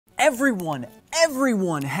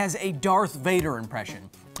Everyone has a Darth Vader impression.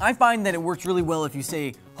 I find that it works really well if you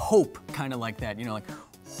say hope, kind of like that, you know, like hope.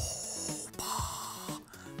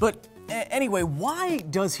 But anyway, why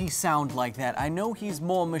does he sound like that? I know he's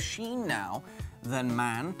more machine now than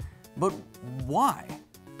man, but why?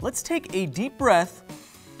 Let's take a deep breath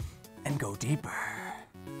and go deeper.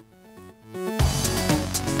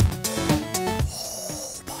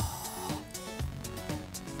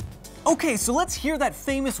 Okay, so let's hear that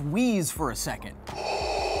famous wheeze for a second.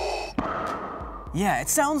 Yeah, it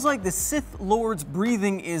sounds like the Sith Lord's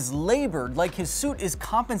breathing is labored, like his suit is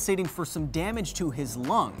compensating for some damage to his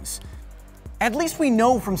lungs. At least we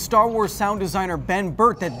know from Star Wars sound designer Ben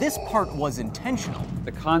Burtt that this part was intentional.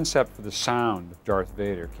 The concept for the sound of Darth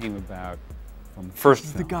Vader came about from the first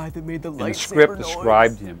film. The guy that made the lightsaber and the script noise.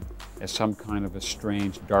 described him as some kind of a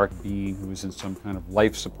strange dark being who was in some kind of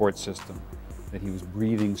life support system, that he was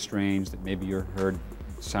breathing strange, that maybe you heard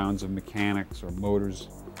sounds of mechanics or motors.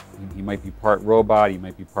 He might be part robot, he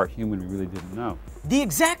might be part human, we really didn't know. The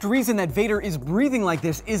exact reason that Vader is breathing like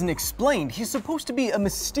this isn't explained. He's supposed to be a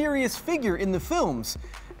mysterious figure in the films,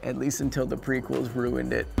 at least until the prequels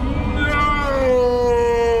ruined it.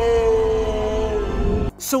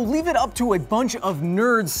 So leave it up to a bunch of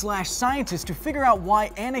nerds/scientists to figure out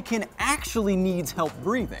why Anakin actually needs help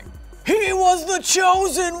breathing. He was the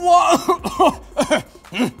chosen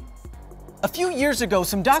one! A few years ago,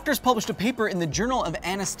 some doctors published a paper in the Journal of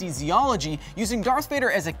Anesthesiology using Darth Vader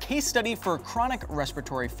as a case study for chronic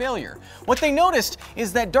respiratory failure. What they noticed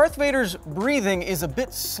is that Darth Vader's breathing is a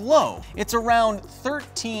bit slow. It's around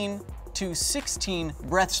 13 to 16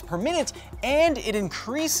 breaths per minute, and it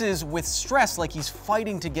increases with stress, like he's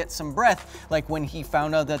fighting to get some breath, like when he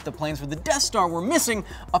found out that the planes for the Death Star were missing,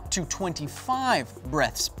 up to 25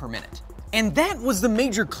 breaths per minute. And that was the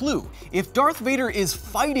major clue. If Darth Vader is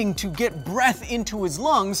fighting to get breath into his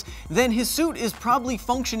lungs, then his suit is probably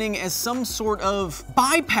functioning as some sort of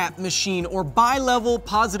BiPAP machine or bi-level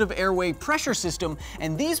positive airway pressure system,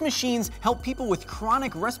 and these machines help people with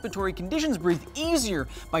chronic respiratory conditions breathe easier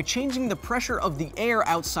by changing the pressure of the air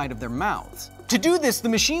outside of their mouths. To do this, the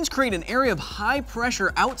machines create an area of high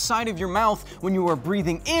pressure outside of your mouth when you are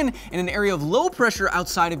breathing in, and an area of low pressure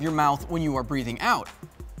outside of your mouth when you are breathing out.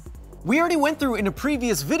 We already went through in a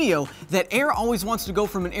previous video that air always wants to go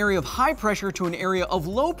from an area of high pressure to an area of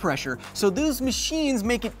low pressure, so these machines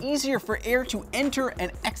make it easier for air to enter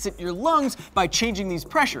and exit your lungs by changing these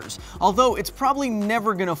pressures, although it's probably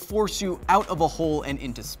never gonna force you out of a hole and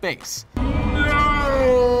into space.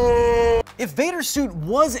 If Vader's suit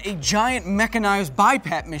was a giant mechanized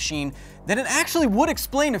BiPAP machine, then it actually would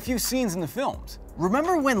explain a few scenes in the films.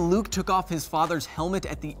 Remember when Luke took off his father's helmet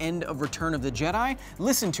at the end of Return of the Jedi?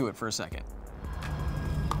 Listen to it for a second.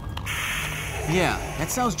 Yeah,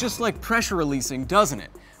 that sounds just like pressure releasing, doesn't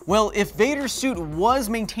it? Well, if Vader's suit was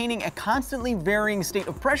maintaining a constantly varying state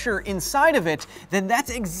of pressure inside of it, then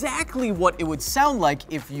that's exactly what it would sound like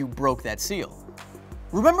if you broke that seal.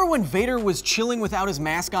 Remember when Vader was chilling without his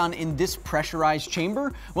mask on in this pressurized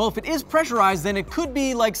chamber? Well, if it is pressurized, then it could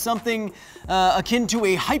be like something akin to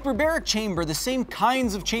a hyperbaric chamber, the same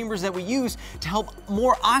kinds of chambers that we use to help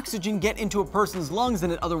more oxygen get into a person's lungs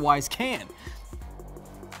than it otherwise can.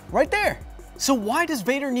 Right there. So why does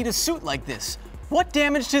Vader need a suit like this? What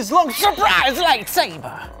damaged his lungs? Surprise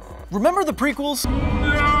lightsaber! Remember the prequels?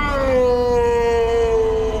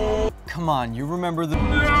 Come on, you remember the...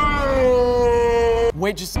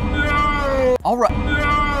 Wait, just... All right.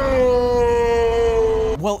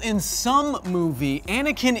 Well, in some movie,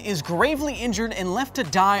 Anakin is gravely injured and left to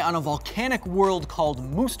die on a volcanic world called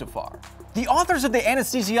Mustafar. The authors of the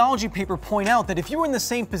anesthesiology paper point out that if you were in the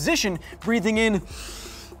same position, breathing in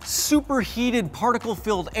superheated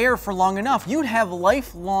particle-filled air for long enough, you'd have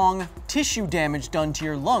lifelong tissue damage done to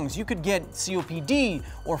your lungs. You could get COPD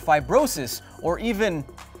or fibrosis or even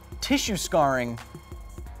tissue scarring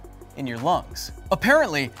in your lungs.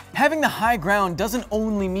 Apparently, having the high ground doesn't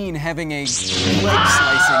only mean having a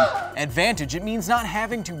leg-slicing advantage. It means not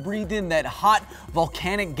having to breathe in that hot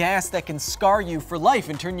volcanic gas that can scar you for life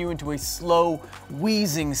and turn you into a slow,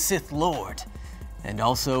 wheezing Sith Lord. And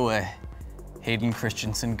also a Hayden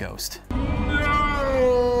Christensen ghost.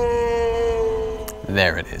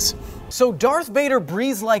 There it is. So Darth Vader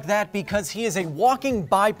breathes like that because he is a walking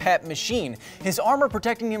BiPAP machine, his armor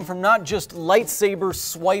protecting him from not just lightsaber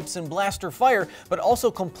swipes and blaster fire, but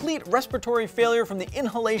also complete respiratory failure from the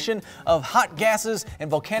inhalation of hot gases and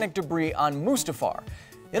volcanic debris on Mustafar.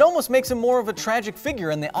 It almost makes him more of a tragic figure,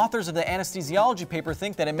 and the authors of the anesthesiology paper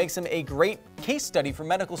think that it makes him a great case study for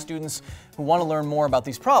medical students who want to learn more about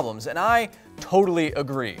these problems, and I totally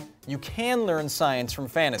agree. You can learn science from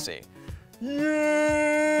fantasy.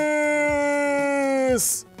 Yeah!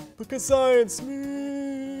 this because science.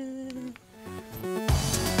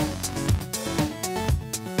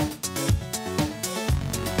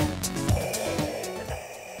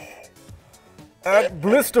 At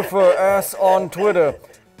Blisterfer asks on Twitter,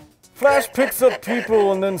 Flash picks up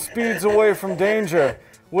people and then speeds away from danger.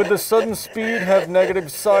 Would the sudden speed have negative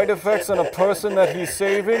side effects on a person that he's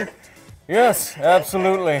saving? Yes,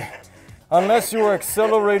 absolutely. Unless you're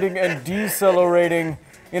accelerating and decelerating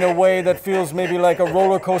in a way that feels maybe like a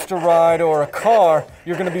roller coaster ride or a car,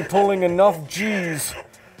 you're going to be pulling enough G's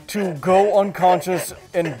to go unconscious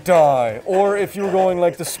and die. Or if you're going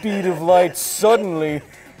like the speed of light suddenly,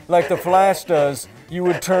 like the Flash does, you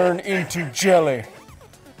would turn into jelly.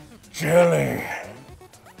 Jelly.